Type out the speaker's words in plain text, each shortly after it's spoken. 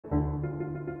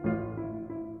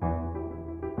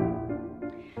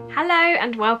Hello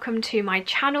and welcome to my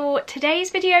channel. Today's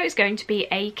video is going to be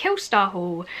a Killstar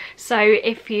haul. So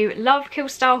if you love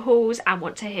Killstar hauls and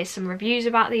want to hear some reviews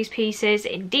about these pieces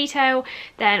in detail,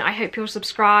 then I hope you'll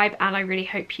subscribe and I really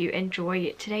hope you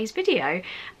enjoy today's video.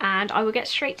 And I will get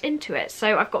straight into it.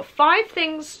 So I've got 5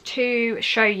 things to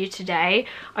show you today.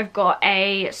 I've got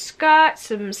a skirt,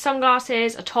 some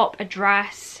sunglasses, a top, a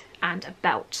dress, and a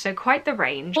belt, so quite the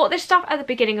range. Bought this stuff at the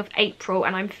beginning of April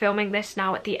and I'm filming this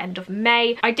now at the end of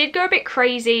May. I did go a bit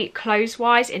crazy clothes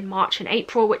wise in March and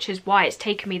April, which is why it's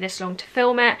taken me this long to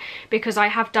film it, because I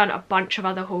have done a bunch of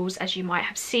other hauls, as you might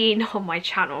have seen on my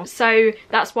channel. So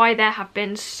that's why there have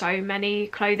been so many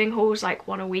clothing hauls, like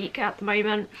one a week at the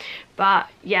moment. But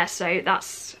yeah, so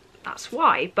that's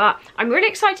why. But I'm really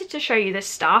excited to show you this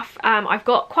stuff. I've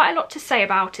got quite a lot to say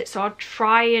about it, so I'll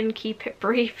try and keep it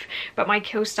brief, but my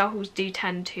Killstar hauls do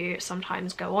tend to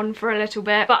sometimes go on for a little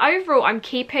bit. But overall, I'm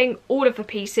keeping all of the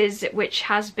pieces, which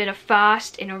has been a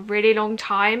first in a really long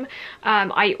time.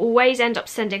 I always end up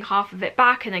sending half of it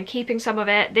back and then keeping some of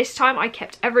it. This time I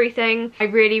kept everything. I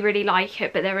really like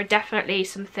it, but there are definitely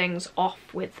some things off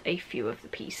with a few of the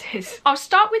pieces. I'll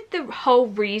start with the whole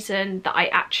reason that I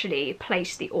actually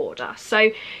placed the order.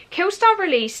 So Killstar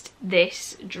released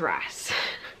this dress.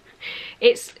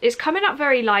 It's coming up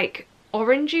very like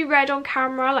orangey red on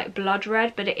camera, like blood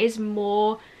red, but it is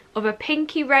more of a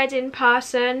pinky red in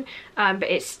person, but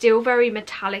it's still very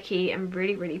metallic-y and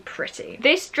really pretty.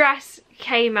 This dress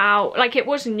came out, like, it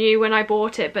was new when I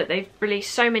bought it, but they've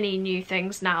released so many new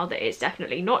things now that it's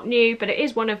definitely not new, but it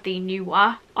is one of the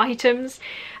newer items.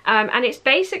 And it's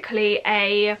basically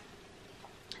a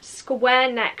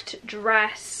square-necked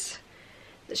dress.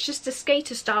 It's just a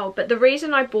skater style, but the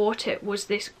reason I bought it was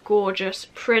this gorgeous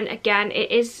print. Again,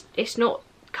 it's not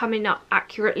coming up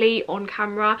accurately on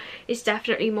camera. It's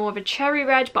definitely more of a cherry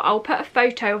red, but I'll put a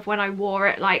photo of when I wore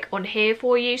it like on here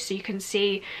for you so you can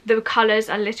see the colours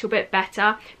a little bit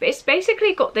better. But it's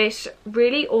basically got this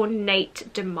really ornate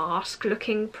damask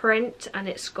looking print, and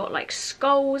it's got like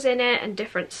skulls in it and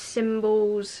different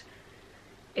symbols.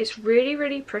 It's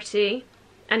really pretty,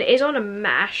 and it is on a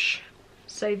mesh.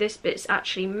 So this bit's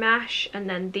actually mesh, and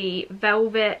then the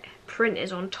velvet print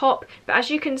is on top. But as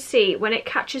you can see, when it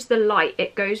catches the light,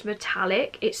 it goes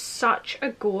metallic. It's such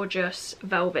a gorgeous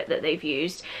velvet that they've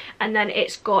used. And then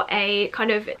it's got a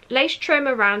kind of lace trim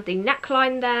around the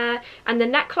neckline there. And the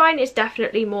neckline is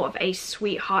definitely more of a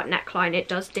sweetheart neckline. It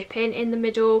does dip in the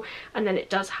middle. And then it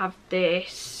does have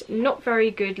this not very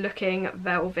good looking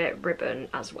velvet ribbon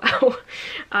as well.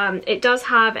 It does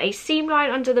have a seam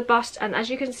line under the bust. And as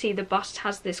you can see, the bust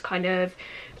has this kind of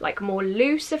like more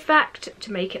loose effect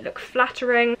to make it look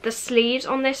flattering. The sleeves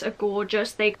on this are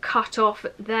gorgeous. They cut off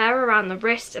there around the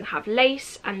wrist and have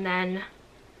lace, and then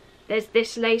there's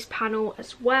this lace panel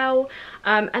as well.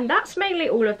 And that's mainly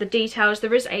all of the details.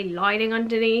 There is a lining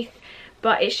underneath,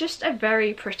 but it's just a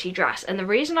very pretty dress. And the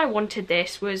reason I wanted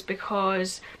this was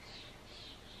because,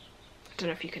 I don't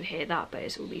know if you can hear that, but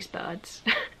it's all these birds.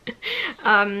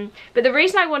 But the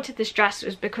reason I wanted this dress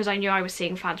was because I knew I was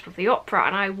seeing Phantom of the Opera,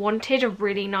 and I wanted a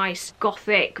really nice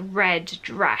gothic red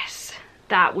dress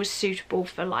that was suitable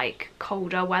for like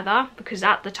colder weather, because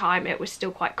at the time it was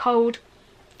still quite cold.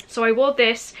 So I wore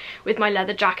this with my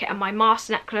leather jacket and my mask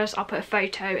necklace. I'll put a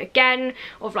photo again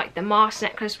of like the mask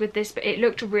necklace with this, but it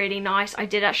looked really nice. I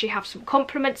did actually have some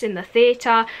compliments in the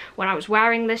theatre when I was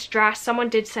wearing this dress. Someone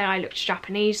did say I looked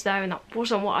Japanese though, and that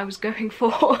wasn't what I was going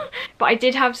for. But I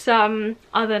did have some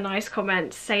other nice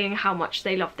comments saying how much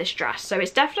they love this dress. So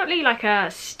it's definitely like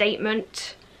a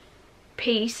statement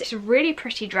piece. It's a really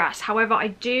pretty dress. However, I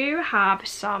do have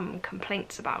some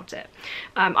complaints about it.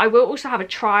 I will also have a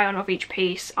try on of each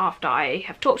piece after I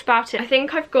have talked about it. I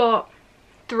think I've got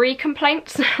 3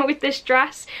 complaints with this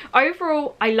dress.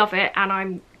 Overall, I love it and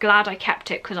I'm glad I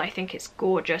kept it because I think it's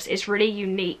gorgeous. It's really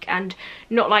unique and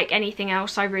not like anything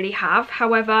else I really have.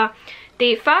 However,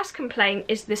 the first complaint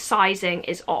is the sizing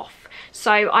is off.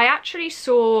 So I actually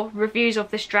saw reviews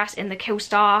of this dress in the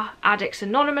Killstar Addicts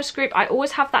Anonymous group. I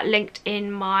always have that linked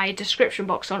in my description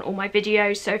box on all my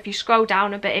videos. So if you scroll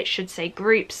down a bit, it should say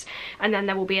groups, and then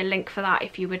there will be a link for that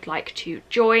if you would like to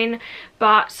join.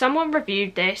 But someone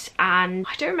reviewed this and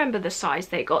I don't remember the size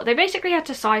they got. They basically had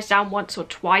to size down once or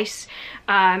twice.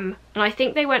 And I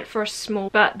think they went for a small,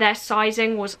 but their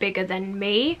sizing was bigger than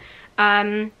me.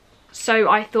 So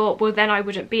I thought, well, then I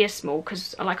wouldn't be a small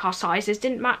because like our sizes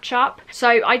didn't match up. So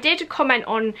I did comment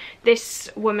on this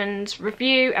woman's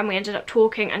review and we ended up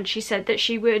talking, and she said that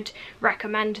she would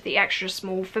recommend the extra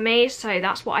small for me. So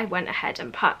that's what I went ahead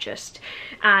and purchased.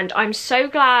 And I'm so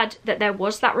glad that there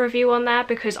was that review on there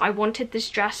because I wanted this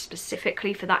dress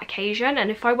specifically for that occasion.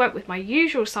 And if I went with my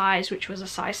usual size, which was a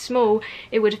size small,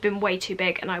 it would have been way too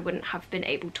big and I wouldn't have been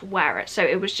able to wear it. So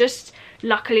it was just,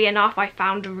 luckily enough, I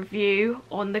found a review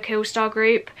on the Killstar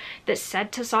group that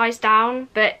said to size down,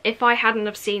 but if I hadn't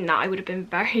have seen that, I would have been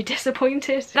very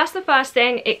disappointed. That's the first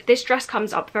thing. This dress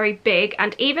comes up very big,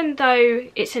 and even though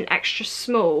it's an extra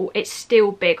small, it's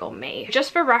still big on me.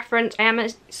 Just for reference, I am a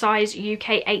size UK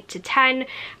 8 to 10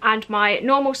 and my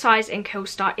normal size in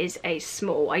Killstar is a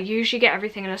small. I usually get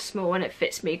everything in a small and it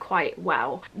fits me quite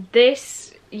well.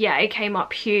 This, yeah, it came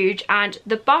up huge, and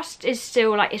the bust is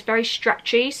still like, it's very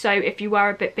stretchy, so if you were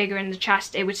a bit bigger in the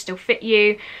chest it would still fit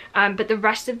you, but the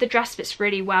rest of the dress fits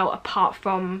really well apart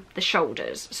from the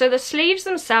shoulders. So the sleeves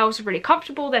themselves are really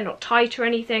comfortable, they're not tight or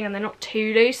anything and they're not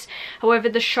too loose. However,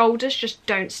 the shoulders just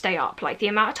don't stay up. Like the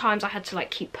amount of times I had to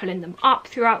like keep pulling them up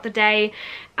throughout the day,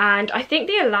 and I think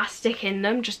the elastic in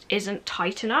them just isn't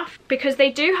tight enough, because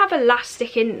they do have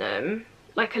elastic in them,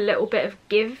 like a little bit of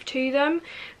give to them,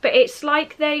 but it's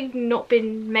like they've not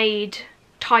been made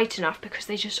tight enough because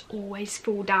they just always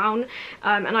fall down,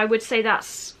 and I would say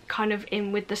that's kind of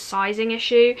in with the sizing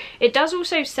issue. It does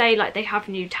also say like they have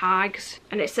new tags,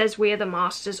 and it says we are the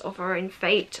masters of our own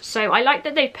fate, so I like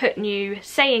that they put new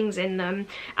sayings in them,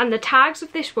 and the tags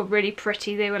of this were really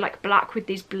pretty. They were like black with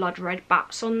these blood red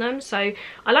bats on them, so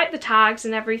I like the tags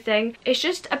and everything. It's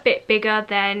just a bit bigger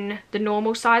than the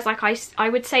normal size. Like I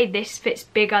would say this fits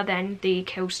bigger than the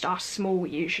Killstar small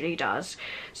usually does,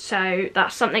 so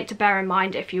that's something to bear in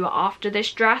mind if you are after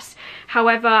this dress.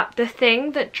 However, the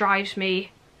thing that drives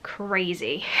me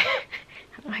crazy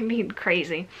I mean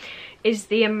crazy, is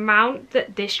the amount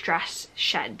that this dress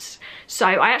sheds. So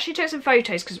I actually took some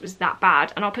photos because it was that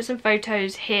bad, and I'll put some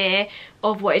photos here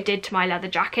of what it did to my leather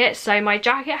jacket. So my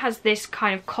jacket has this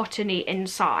kind of cottony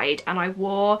inside, and I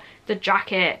wore the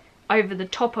jacket over the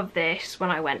top of this when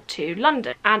I went to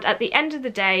London, and at the end of the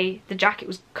day the jacket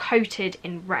was coated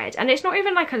in red, and it's not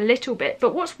even like a little bit,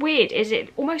 but what's weird is it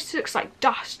almost looks like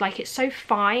dust, like it's so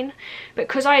fine, but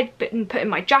because I had been putting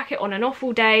my jacket on and off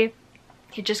all day,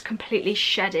 it just completely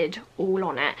shedded all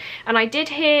on it. And I did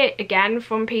hear again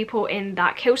from people in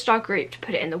that Killstar group to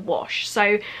put it in the wash,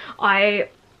 so I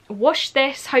washed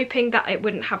this hoping that it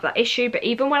wouldn't have that issue, but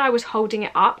even when I was holding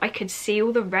it up I could see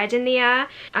all the red in the air,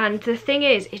 and the thing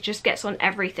is it just gets on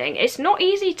everything. It's not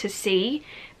easy to see,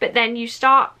 but then you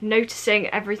start noticing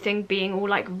everything being all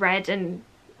like red and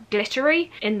glittery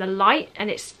in the light, and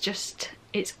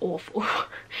it's awful.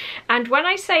 And when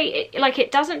I say it, like,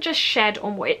 it doesn't just shed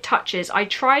on what it touches. I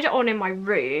tried it on in my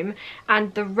room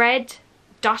and the red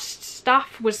dust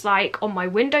stuff was like on my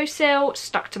windowsill,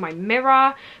 stuck to my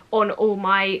mirror, on all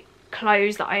my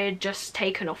clothes that I had just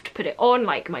taken off to put it on.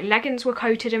 Like my leggings were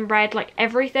coated in red, like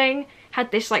everything had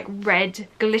this like red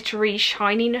glittery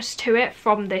shininess to it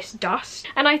from this dust.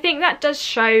 And I think that does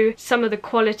show some of the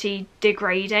quality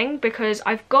degrading, because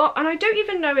I've got, and I don't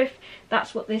even know if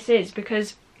that's what this is,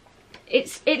 because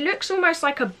it looks almost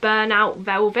like a burnout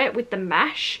velvet with the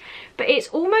mesh, but it's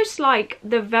almost like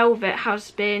the velvet has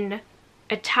been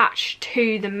attached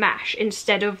to the mesh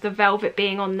instead of the velvet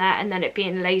being on there and then it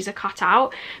being laser cut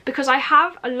out, because I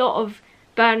have a lot of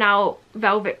burnout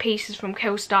velvet pieces from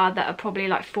Killstar that are probably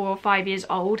like 4 or 5 years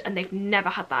old, and they've never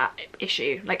had that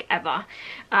issue, like ever,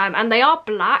 and they are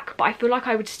black, but I feel like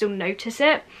I would still notice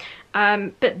it,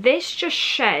 but this just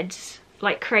sheds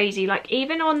like crazy. Like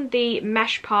even on the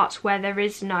mesh parts where there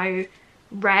is no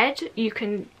red, you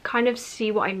can kind of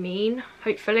see what I mean,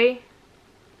 hopefully.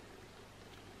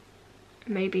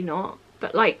 Maybe not,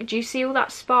 but like, do you see all that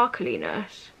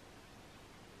sparkliness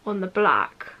on the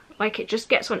black? Like it just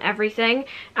gets on everything,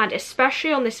 and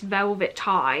especially on this velvet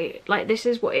tie, like this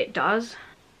is what it does.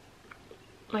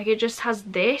 Like it just has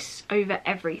this over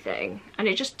everything, and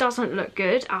it just doesn't look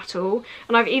good at all.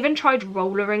 And I've even tried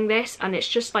rollering this and it's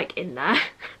just like in there.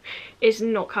 It's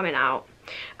not coming out.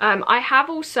 I have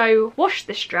also washed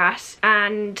this dress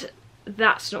and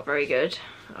that's not very good.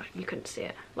 Oh, you couldn't see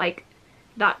it. Like,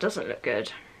 that doesn't look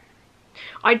good.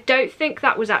 I don't think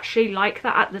that was actually like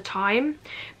that at the time,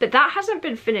 but that hasn't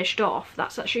been finished off.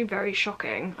 That's actually very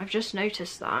shocking. I've just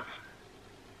noticed that.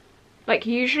 Like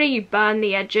usually you burn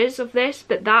the edges of this,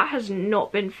 but that has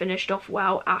not been finished off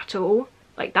well at all.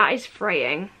 Like that is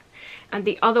fraying, and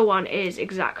the other one is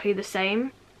exactly the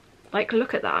same. Like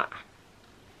look at that.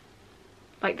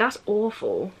 Like that's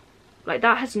awful. Like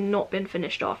that has not been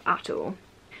finished off at all.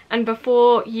 And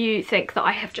before you think that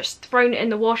I have just thrown it in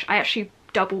the wash, I actually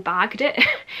double bagged it.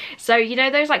 So you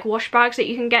know those like wash bags that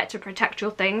you can get to protect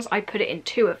your things? I put it in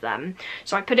 2 of them.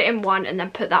 So I put it in one and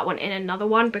then put that one in another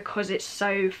one because it's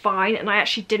so fine, and I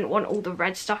actually didn't want all the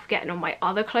red stuff getting on my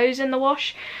other clothes in the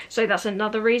wash. So that's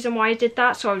another reason why I did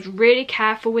that. So I was really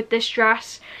careful with this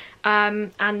dress.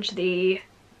 And the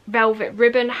velvet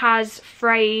ribbon has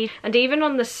frayed, and even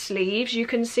on the sleeves you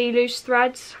can see loose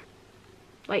threads,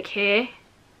 like here.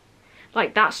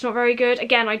 Like, that's not very good.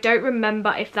 Again, I don't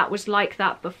remember if that was like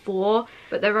that before,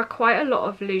 but there are quite a lot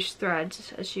of loose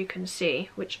threads, as you can see,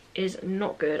 which is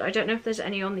not good. I don't know if there's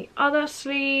any on the other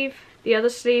sleeve. The other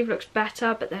sleeve looks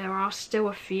better, but there are still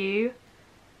a few.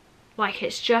 Like,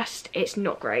 it's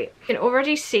not great. You can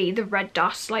already see the red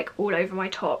dust like all over my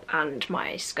top and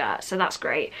my skirt, so that's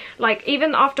great. Like,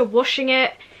 even after washing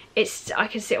it, I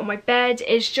can see it on my bed.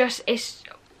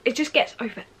 It just gets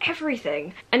over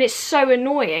everything, and it's so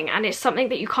annoying, and it's something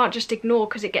that you can't just ignore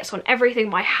because it gets on everything.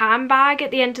 My handbag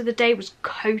at the end of the day was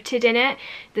coated in it,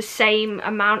 the same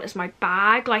amount as my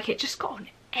bag. Like, it just got on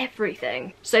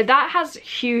everything. So that has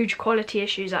huge quality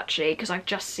issues actually, because I've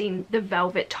just seen the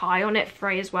velvet tie on it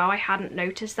fray as well. I hadn't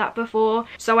noticed that before.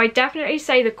 So I definitely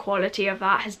say the quality of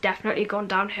that has definitely gone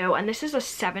downhill, and this is a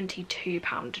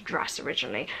 £72 dress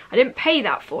originally. I didn't pay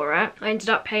that for it. I ended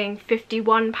up paying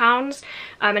 £51,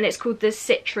 and it's called the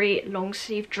SITRI long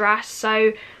sleeve dress.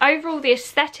 So overall the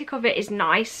aesthetic of it is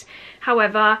nice.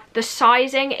 However, the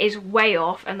sizing is way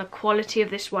off and the quality of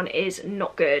this one is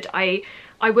not good.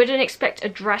 I wouldn't expect a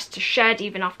dress to shed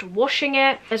even after washing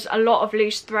it. There's a lot of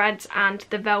loose threads and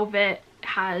the velvet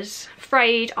has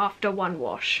frayed after one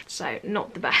wash, so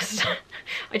not the best.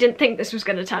 I didn't think this was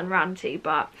going to turn ranty,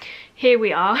 but here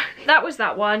we are. That was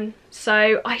that one.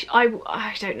 So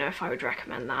I don't know if I would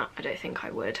recommend that. I don't think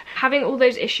I would. Having all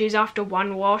those issues after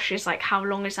one wash is like, how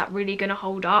long is that really going to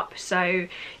hold up? So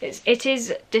it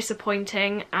is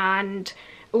disappointing, and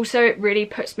also it really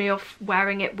puts me off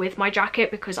wearing it with my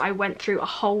jacket because I went through a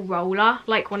whole roller,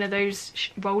 like one of those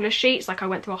roller sheets. Like, I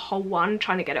went through a whole one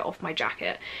trying to get it off my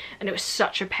jacket, and it was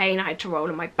such a pain. I had to roll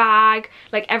in my bag,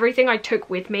 like everything I took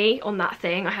with me on that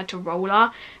thing I had to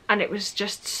roller, and it was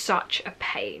just such a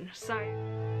pain. So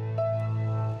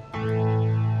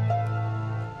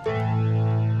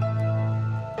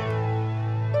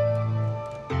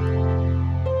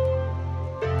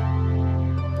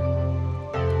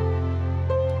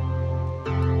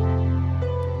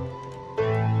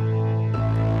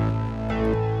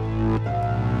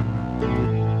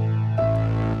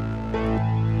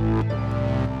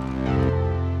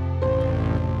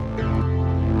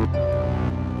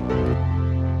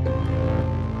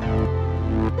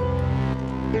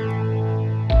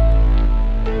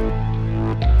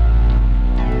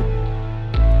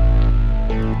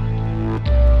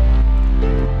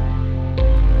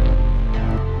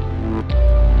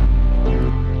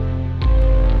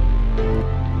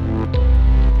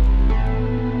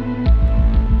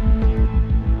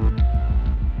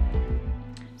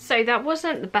that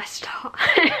wasn't the best start.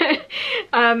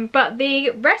 But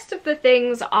the rest of the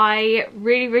things I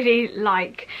really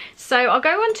like. So I'll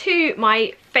go on to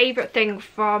my favourite thing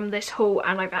from this haul,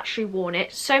 and I've actually worn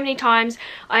it so many times.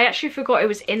 I actually forgot it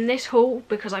was in this haul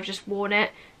because I've just worn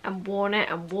it and worn it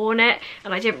and worn it,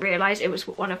 and I didn't realise it was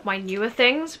one of my newer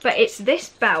things. But it's this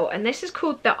belt, and this is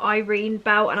called the IRENE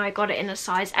belt, and I got it in a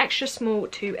size extra small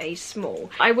to a small.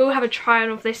 I will have a try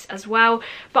on of this as well,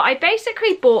 but I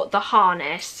basically bought the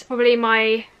harness, probably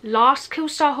my last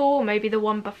Killstar haul, maybe the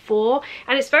one before,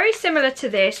 and it's very similar to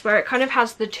this, where it kind of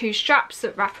has the 2 straps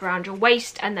that wrap around your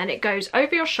waist, and then it goes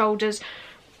over your shoulders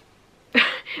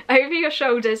over your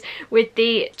shoulders with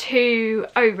the 2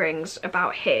 O-rings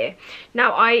about here.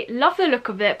 Now, I love the look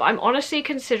of it, but I'm honestly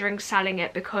considering selling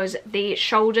it because the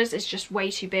shoulders is just way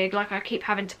too big. Like, I keep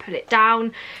having to put it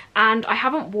down, and I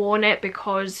haven't worn it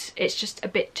because it's just a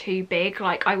bit too big.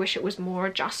 Like, I wish it was more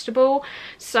adjustable.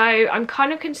 So I'm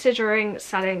kind of considering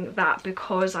selling that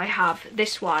because I have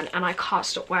this one and I can't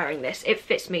stop wearing this. It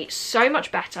fits me so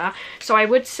much better. So I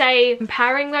would say,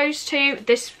 comparing those two,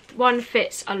 this one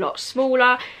fits a lot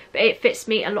smaller, but it fits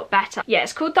me a lot better. Yeah,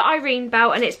 it's called the IRENE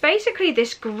belt, and it's basically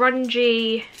this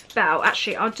grungy belt.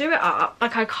 Actually, I'll do it up.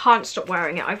 Like, I can't stop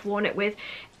wearing it. I've worn it with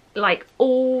like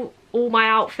all my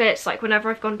outfits. Like, whenever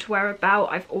I've gone to wear a belt,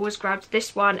 I've always grabbed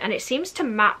this one, and it seems to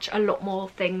match a lot more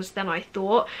things than I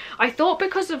thought. I thought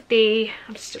because of the,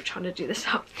 I'm still trying to do this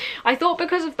up, I thought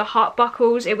because of the heart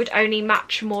buckles it would only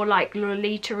match more like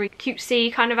Lolita-y,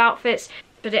 cutesy kind of outfits.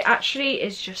 but it actually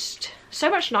is just so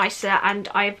much nicer, and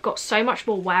I've got so much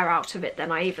more wear out of it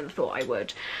than I even thought I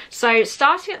would. So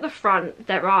starting at the front,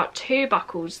 there are 2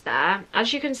 buckles there.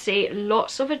 As you can see,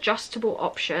 lots of adjustable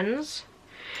options.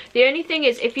 The only thing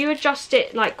is, if you adjust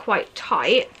it like quite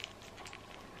tight,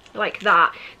 like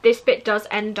that, this bit does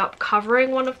end up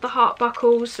covering one of the heart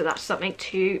buckles, so that's something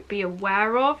to be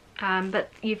aware of. But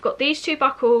you've got these 2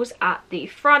 buckles at the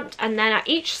front, and then at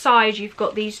each side you've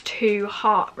got these 2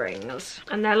 heart rings,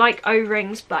 and they're like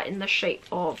O-rings but in the shape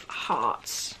of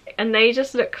hearts, and they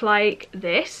just look like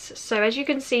this. So as you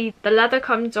can see, the leather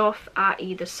comes off at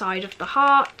either side of the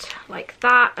heart like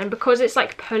that, and because it's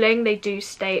like pulling, they do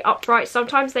stay upright.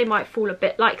 Sometimes they might fall a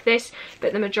bit like this,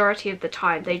 but the majority of the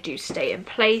time they do stay in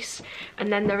place.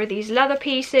 And then there are these leather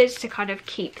pieces to kind of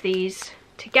keep these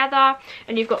together,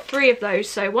 and you've got 3 of those,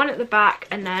 so 1 at the back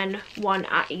and then 1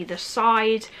 at either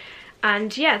side.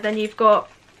 And yeah, then you've got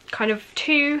kind of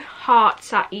 2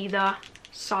 hearts at either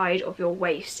side of your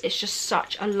waist. It's just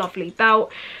such a lovely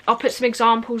belt. I'll put some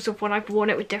examples of when I've worn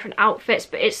it with different outfits,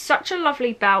 but it's such a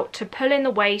lovely belt to pull in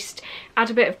the waist, add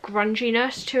a bit of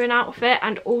grunginess to an outfit,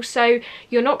 and also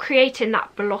you're not creating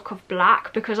that block of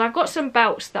black, because I've got some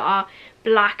belts that are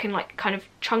black and like kind of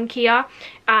chunkier,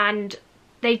 and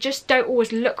they just don't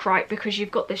always look right because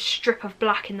you've got this strip of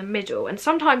black in the middle, and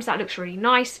sometimes that looks really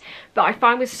nice, but I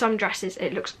find with some dresses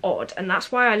it looks odd. And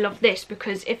that's why I love this,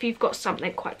 because if you've got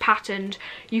something quite patterned,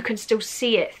 you can still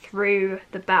see it through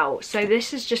the belt. So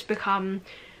this has just become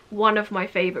one of my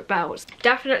favourite belts,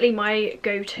 definitely my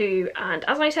go-to, and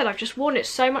as I said, I've just worn it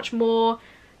so much more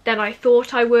than I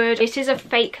thought I would. It is a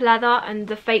fake leather, and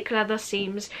the fake leather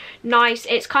seems nice.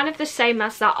 It's kind of the same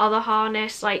as that other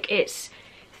harness, like it's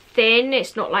thin,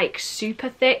 it's not like super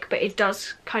thick, but it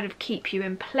does kind of keep you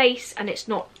in place, and it's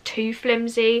not too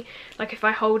flimsy. Like if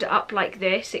I hold it up like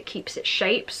this, it keeps its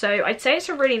shape. So I'd say it's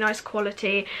a really nice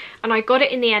quality, and I got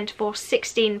it in the end for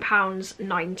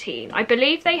 £16.19. I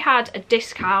believe they had a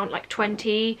discount, like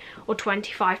 20 or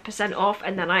 25% off,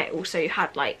 and then I also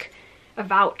had like a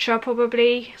voucher,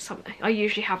 probably something. I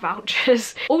usually have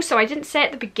vouchers. Also, I didn't say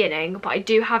at the beginning, but I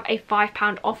do have a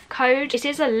 £5 off code. It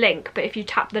is a link, but if you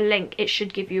tap the link, it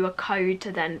should give you a code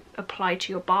to then apply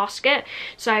to your basket.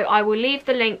 So I will leave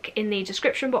the link in the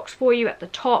description box for you at the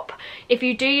top. If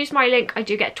you do use my link, I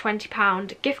do get a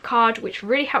 £20 gift card, which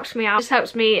really helps me out. This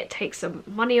helps me take some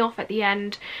money off at the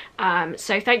end.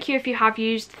 So thank you if you have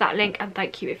used that link, and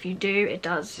thank you if you do. It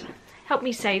does help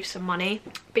me save some money.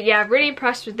 But yeah, really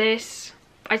impressed with this.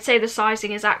 I'd say the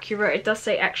sizing is accurate. It does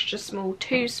say extra small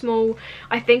to small.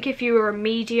 I think if you were a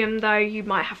medium though, you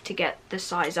might have to get the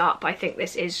size up. I think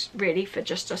this is really for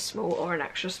just a small or an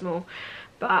extra small.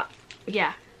 But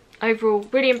yeah, overall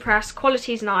really impressed.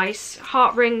 Quality's nice.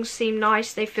 Heart rings seem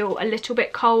nice. They feel a little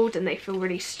bit cold and they feel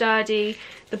really sturdy.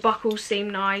 The buckles seem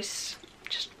nice.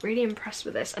 Just really impressed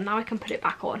with this, and now I can put it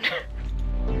back on.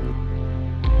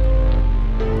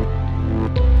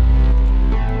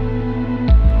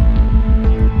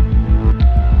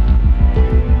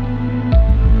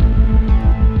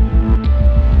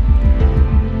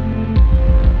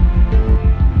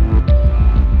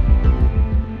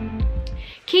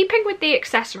 Keeping with the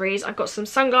accessories, I've got some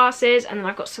sunglasses, and then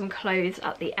I've got some clothes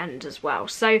at the end as well.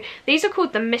 So these are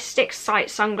called the Mystic Sight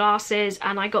sunglasses,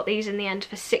 and I got these in the end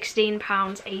for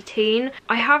 £16.18.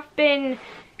 I have been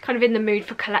kind of in the mood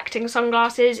for collecting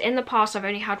sunglasses. In the past I've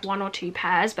only had 1 or 2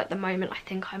 pairs, but at the moment I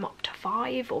think I'm up to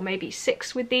 5 or maybe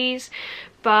 6 with these.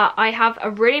 But I have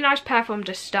a really nice pair from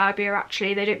Disturbia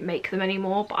actually. They don't make them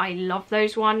anymore, but I love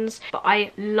those ones. But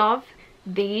I love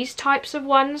these types of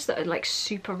ones that are like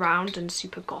super round and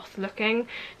super goth looking.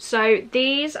 So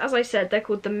these, as I said, they're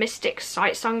called the Mystic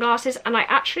Sight sunglasses, and I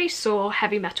actually saw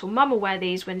Heavy Metal Mama wear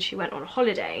these when she went on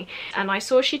holiday, and I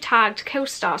saw she tagged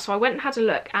Killstar, so I went and had a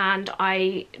look, and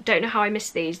I don't know how I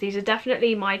missed these. These are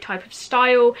definitely my type of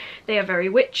style. They are very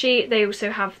witchy. They also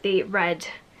have the red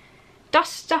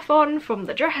dust stuff on from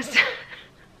the dress.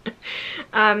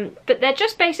 But they're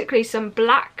just basically some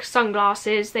black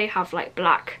sunglasses. They have like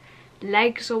black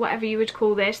legs or whatever you would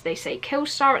call this. They say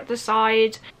Killstar at the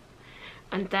side,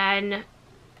 and then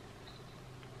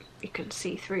you can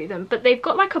see through them, but they've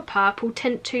got like a purple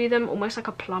tint to them, almost like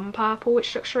a plum purple,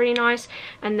 which looks really nice.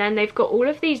 And then they've got all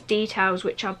of these details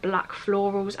which are black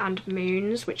florals and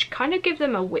moons, which kind of give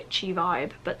them a witchy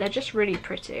vibe, but they're just really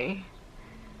pretty.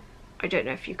 I don't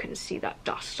know if you can see that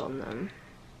dust on them.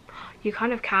 You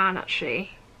kind of can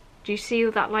actually. Do you see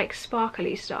all that like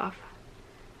sparkly stuff?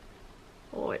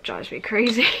 Oh, it drives me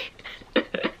crazy.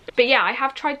 But yeah, I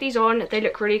have tried these on. They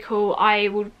look really cool. I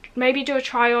will maybe do a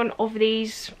try on of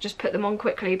these, just put them on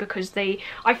quickly, because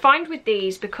I find with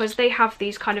these, because they have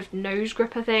these kind of nose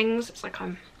gripper things, it's like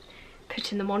I'm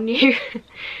putting them on you.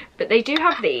 But they do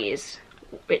have these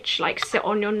which like sit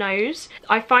on your nose.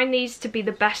 I find these to be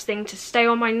the best thing to stay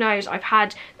on my nose. I've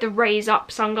had the raise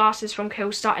up sunglasses from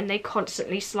Killstar and they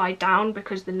constantly slide down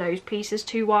because the nose piece is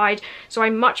too wide, so I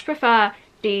much prefer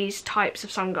these types of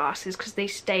sunglasses because they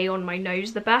stay on my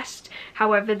nose the best.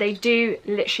 However, they do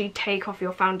literally take off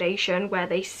your foundation where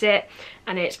they sit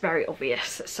and it's very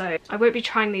obvious, so I won't be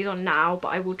trying these on now, but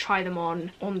I will try them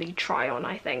on the try on,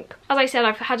 I think. As I said,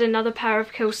 I've had another pair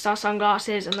of Killstar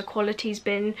sunglasses and the quality's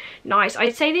been nice.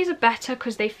 I'd say these are better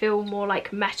because they feel more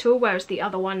like metal, whereas the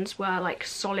other ones were like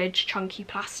solid chunky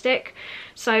plastic.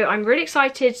 So I'm really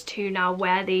excited to now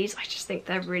wear these. I just think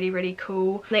they're really, really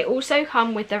cool. They also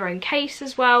come with their own case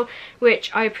as well,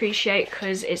 which I appreciate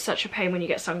because it's such a pain when you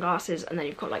get sunglasses and then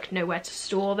you've got like nowhere to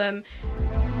store them.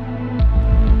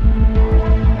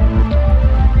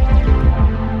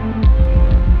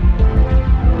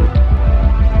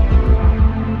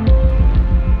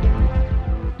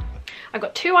 I've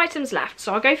got 2 items left,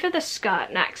 so I'll go for the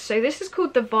skirt next. So this is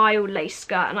called the VIAL lace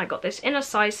skirt and I got this in a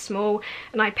size small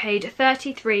and I paid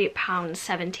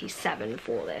 £33.77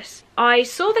 for this. I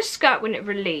saw this skirt when it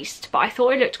released, but I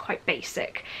thought it looked quite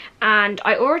basic, and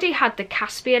I already had the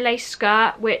Caspia lace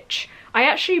skirt, which I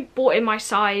actually bought in my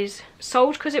size,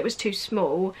 sold because it was too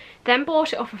small, then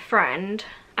bought it off a friend,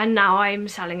 and now I'm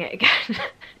selling it again.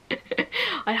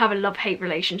 I have a love-hate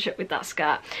relationship with that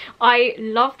skirt. I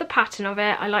love the pattern of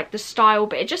it, I like the style,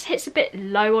 but it just hits a bit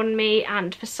low on me,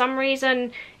 and for some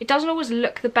reason it doesn't always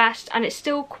look the best, and it's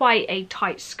still quite a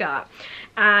tight skirt,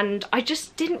 and I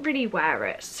just didn't really wear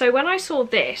it. So when I saw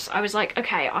this, I was like,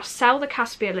 okay, I'll sell the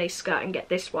Caspia lace skirt and get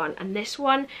this one, and this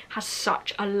one has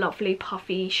such a lovely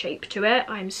puffy shape to it.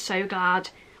 I'm so glad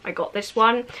I got this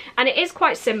one, and it is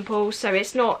quite simple, so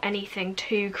it's not anything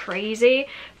too crazy,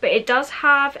 but it does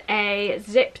have a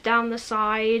zip down the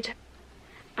side,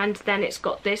 and then it's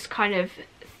got this kind of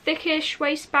thickish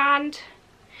waistband,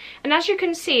 and as you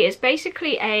can see it's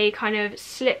basically a kind of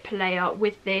slip layer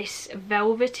with this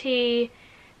velvety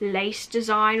lace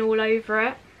design all over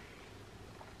it.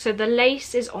 So the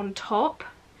lace is on top,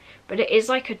 but it is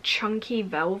like a chunky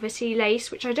velvety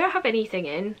lace, which I don't have anything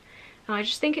in. And I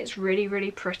just think it's really, really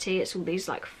pretty. It's all these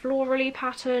like florally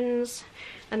patterns,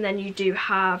 and then you do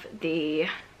have the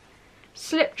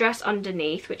slip dress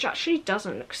underneath, which actually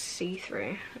doesn't look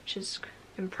see-through, which is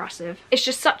impressive. It's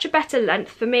just such a better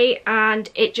length for me,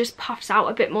 and it just puffs out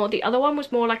a bit more. The other one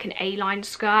was more like an A-line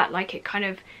skirt, like it kind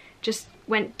of just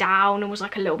went down and was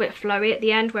like a little bit flowy at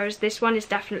the end, whereas this one is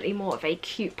definitely more of a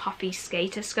cute puffy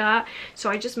skater skirt. So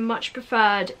I just much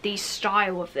preferred the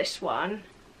style of this one.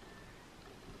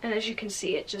 And as you can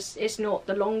see, it's not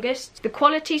the longest. The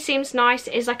quality seems nice.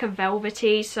 It is like a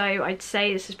velvety, so I'd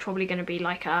say this is probably going to be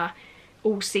like a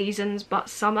all seasons but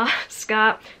summer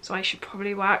skirt, so I should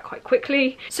probably wear it quite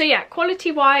quickly. So yeah,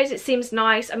 quality wise it seems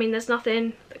nice. I mean, there's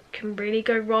nothing that can really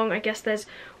go wrong. I guess there's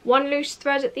one loose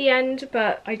thread at the end,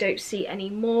 but I don't see any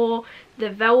more.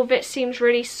 The velvet seems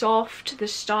really soft, the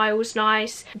style's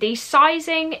nice. The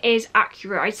sizing is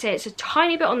accurate. I'd say it's a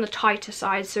tiny bit on the tighter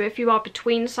side, so if you are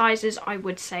between sizes I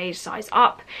would say size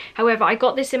up. However, I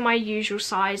got this in my usual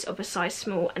size of a size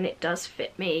small and it does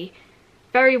fit me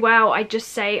very well. I'd just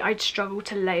say I'd struggle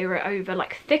to layer it over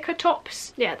like thicker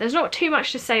tops. Yeah, there's not too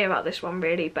much to say about this one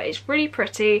really, but it's really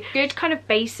pretty. Good kind of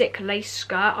basic lace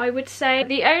skirt, I would say.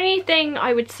 The only thing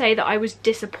I would say that I was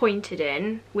disappointed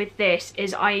in with this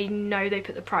is I know they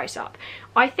put the price up.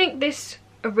 I think this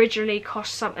originally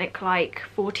cost something like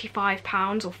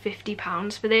 £45 or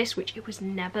 £50 for this, which it was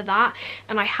never that.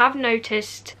 And I have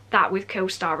noticed that with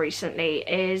Killstar recently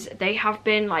is they have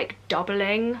been like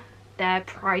doubling their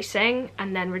pricing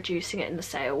and then reducing it in the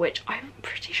sale, which I'm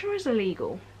pretty sure is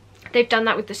illegal. They've done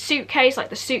that with the suitcase.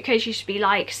 Like the suitcase used to be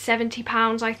like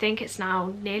 £70, I think it's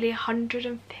now nearly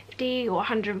 150 or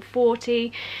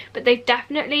 140, but they've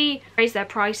definitely raised their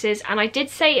prices. And I did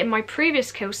say in my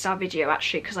previous Killstar video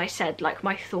actually, because I said like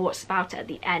my thoughts about it at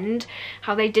the end,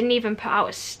 how they didn't even put out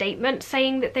a statement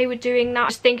saying that they were doing that. I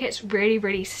just think it's really,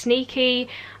 really sneaky.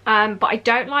 But I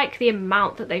don't like the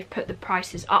amount that they've put the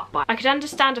prices up by. I could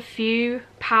understand a few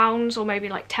pounds or maybe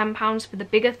like £10 for the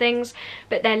bigger things,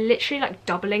 but they're literally like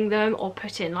doubling them or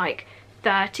putting like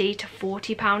 30 to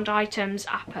 40 pound items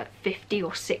up at 50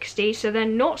 or 60, so they're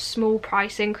not small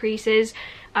price increases.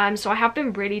 So I have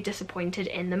been really disappointed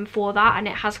in them for that, and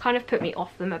it has kind of put me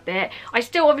off them a bit. I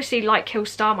still obviously like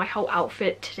Killstar, my whole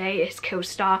outfit today is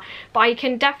Killstar, but I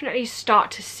can definitely start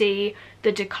to see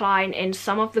the decline in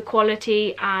some of the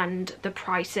quality, and the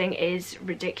pricing is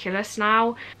ridiculous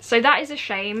now. So that is a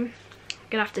shame. I'm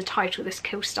gonna have to title this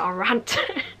Killstar rant.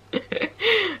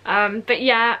 But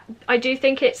yeah, I do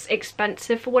think it's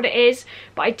expensive for what it is,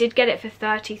 but I did get it for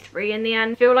 33 in the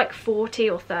end. I feel like 40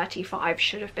 or 35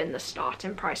 should have been the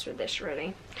starting price with this,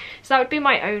 really. So that would be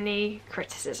my only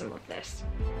criticism of this.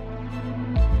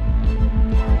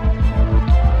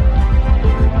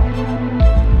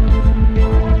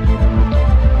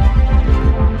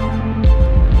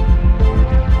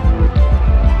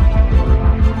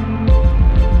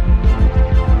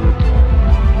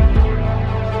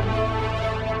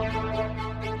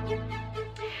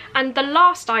 And the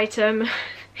last item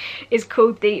is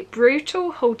called the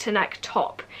Brutal halter neck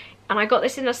top, and I got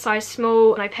this in a size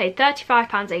small and I paid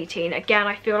 £35.18. Again,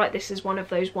 I feel like this is one of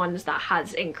those ones that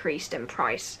has increased in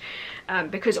price,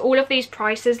 because all of these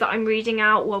prices that I'm reading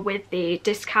out were with the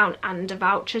discount and a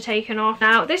voucher taken off.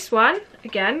 Now this one,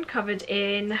 again covered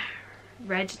in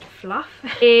red fluff,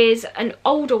 is an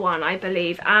older one I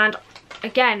believe, and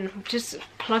again just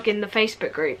plug in the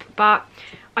Facebook group, but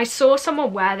I saw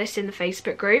someone wear this in the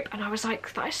Facebook group and I was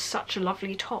like, that is such a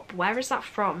lovely top, where is that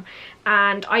from?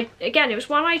 And again, it was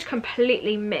one I'd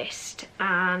completely missed,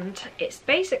 and it's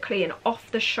basically an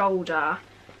off the shoulder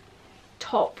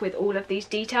top with all of these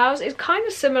details. It's kind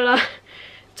of similar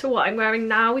to what I'm wearing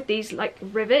now with these like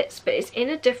rivets, but it's in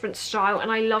a different style, and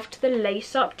I loved the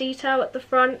lace up detail at the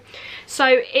front. So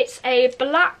it's a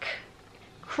black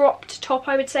cropped top,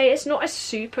 I would say. It's not a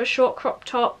super short crop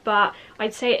top, but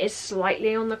I'd say it is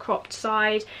slightly on the cropped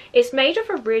side. It's made of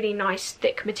a really nice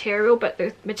thick material, but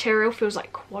the material feels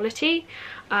like quality,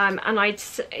 and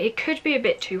it could be a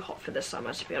bit too hot for the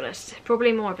summer, to be honest.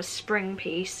 Probably more of a spring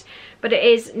piece, but it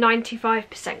is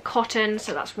 95% cotton,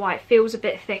 so that's why it feels a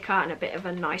bit thicker and a bit of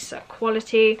a nicer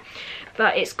quality.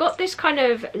 But it's got this kind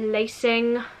of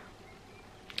lacing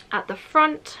at the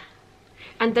front,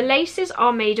 and the laces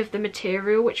are made of the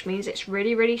material, which means it's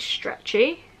really, really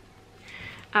stretchy.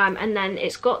 And then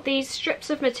it's got these strips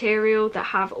of material that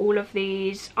have all of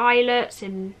these eyelets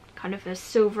in kind of a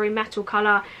silvery metal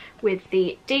colour, with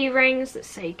the D-rings that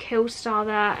say Killstar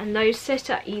there, and those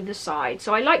sit at either side.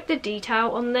 So I like the detail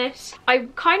on this. I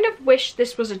kind of wish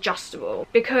this was adjustable,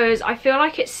 because I feel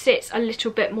like it sits a little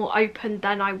bit more open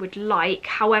than I would like.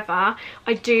 However,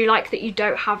 I do like that you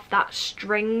don't have that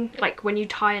string, like when you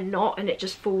tie a knot and it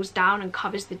just falls down and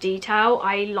covers the detail.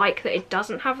 I like that it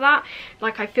doesn't have that.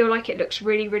 Like, I feel like it looks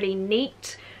really, really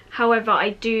neat. However,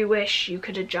 I do wish you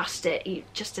could adjust it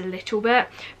just a little bit,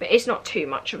 but it's not too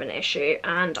much of an issue.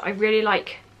 And I really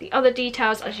like the other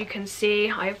details. As you can see,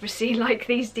 I obviously like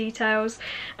these details.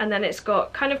 And then it's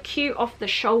got kind of cute off the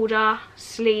shoulder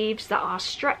sleeves that are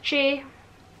stretchy.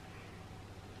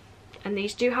 And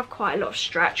these do have quite a lot of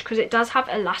stretch, because it does have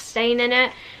elastane in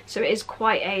it, so it is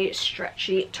quite a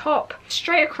stretchy top.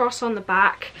 Straight across on the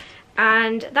back.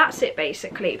 And that's it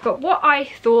basically. But what I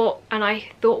thought, and I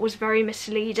thought was very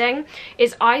misleading,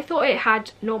 is I thought it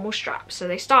had normal straps. So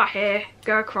they start here,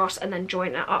 go across, and then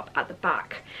join it up at the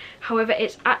back. However,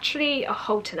 it's actually a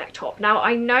halter neck top. Now,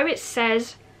 I know it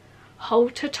says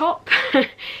halter top,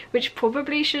 which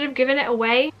probably should have given it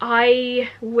away. I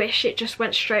wish it just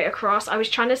went straight across. I was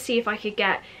trying to see if I could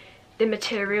get the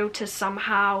material to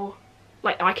somehow,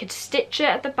 like, I could stitch it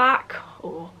at the back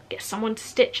or get someone to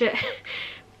stitch it.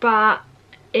 But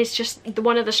it's just,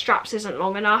 one of the straps isn't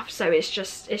long enough, so it's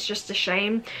just a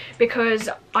shame, because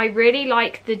I really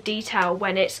like the detail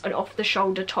when it's an off the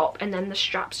shoulder top and then the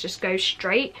straps just go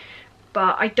straight,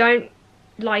 but I don't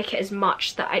like it as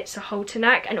much that it's a halter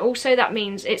neck. And also that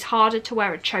means it's harder to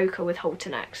wear a choker with halter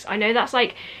necks. I know that's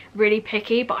like really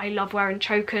picky, but I love wearing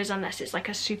chokers unless it's like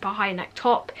a super high neck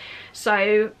top.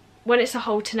 So when it's a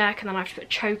halter neck and then I have to put a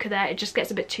choker there, it just gets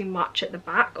a bit too much at the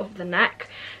back of the neck.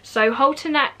 So halter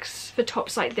necks for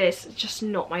tops like this is just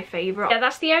not my favourite. Yeah,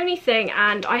 that's the only thing,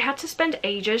 and I had to spend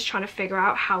ages trying to figure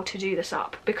out how to do this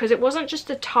up, because it wasn't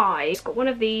just a tie. It's got one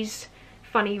of these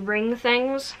funny ring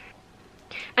things,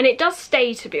 and it does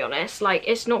stay, to be honest. Like,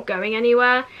 it's not going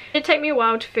anywhere. It took me a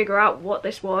while to figure out what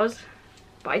this was,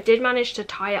 but I did manage to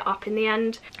tie it up in the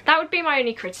end. That would be my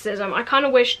only criticism. I kind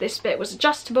of wish this bit was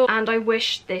adjustable, and I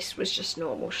wish this was just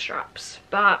normal straps.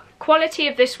 But quality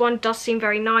of this one does seem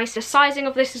very nice. The sizing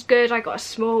of this is good. I got a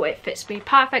small, it fits me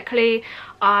perfectly.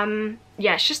 Yeah,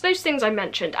 it's just those things I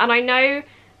mentioned. And I know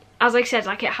as I said,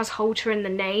 like it has halter in the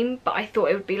name, but I thought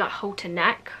it would be like halter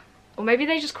neck, or maybe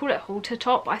they just call it halter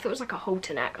top. I thought it was like a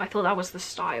halter neck. I thought that was the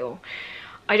style.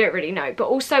 I don't really know. But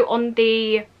also on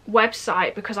the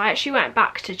website, because I actually went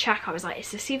back to check, I was like,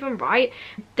 is this even right?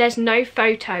 There's no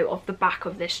photo of the back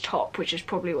of this top, which is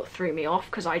probably what threw me off,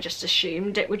 because I just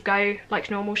assumed it would go like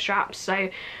normal straps. So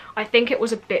I think it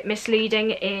was a bit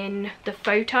misleading in the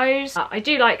photos. I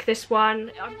do like this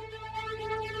one.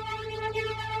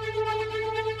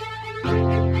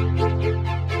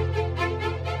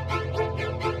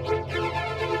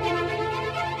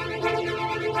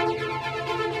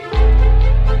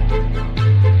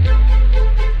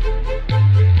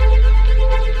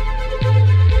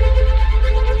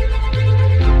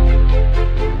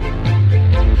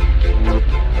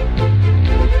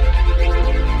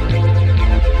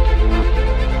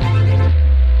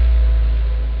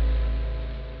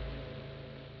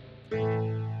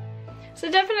 So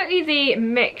definitely the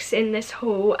mix in this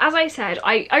haul. As I said,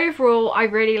 overall I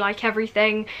really like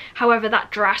everything. However, that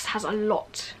dress has a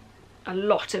lot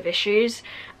of issues,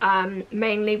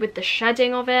 mainly with the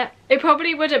shedding of it. It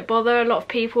probably wouldn't bother a lot of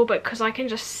people, but because I can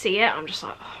just see it, I'm just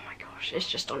like, oh my gosh, it's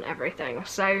just on everything.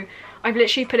 So I've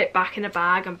literally put it back in a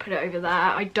bag and put it over there.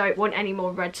 I don't want any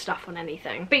more red stuff on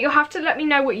anything. But you'll have to let me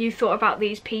know what you thought about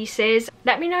these pieces.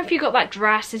 Let me know if you got that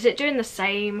dress. Is it doing the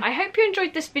same? I hope you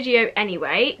enjoyed this video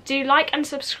anyway. Do like and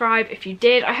subscribe if you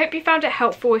did. I hope you found it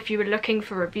helpful if you were looking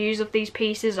for reviews of these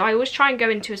pieces. I always try and go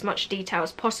into as much detail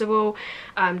as possible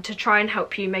to try and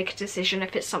help you make a decision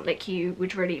if it's something you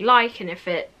would really like and if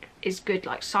it is good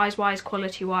like size-wise,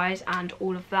 quality-wise, and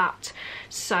all of that.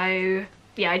 So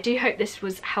yeah, I do hope this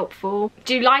was helpful.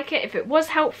 Do like it if it was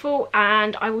helpful,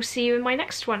 and I will see you in my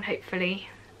next one, hopefully.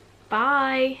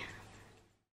 Bye!